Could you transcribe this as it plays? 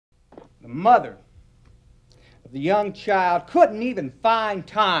The mother of the young child couldn't even find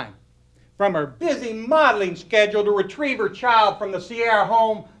time from her busy modeling schedule to retrieve her child from the Sierra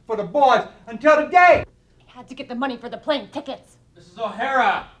home for the boys until today. I had to get the money for the plane tickets. Mrs.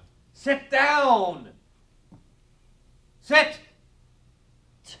 O'Hara, sit down. Sit.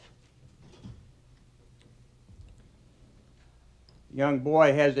 The young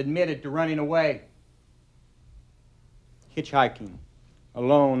boy has admitted to running away, hitchhiking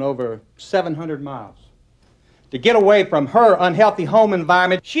alone over 700 miles. To get away from her unhealthy home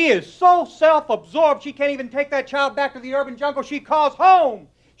environment, she is so self-absorbed she can't even take that child back to the urban jungle she calls home.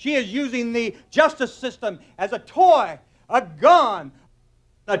 She is using the justice system as a toy, a gun,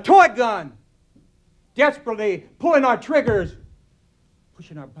 a toy gun, desperately pulling our triggers,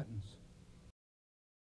 pushing our buttons.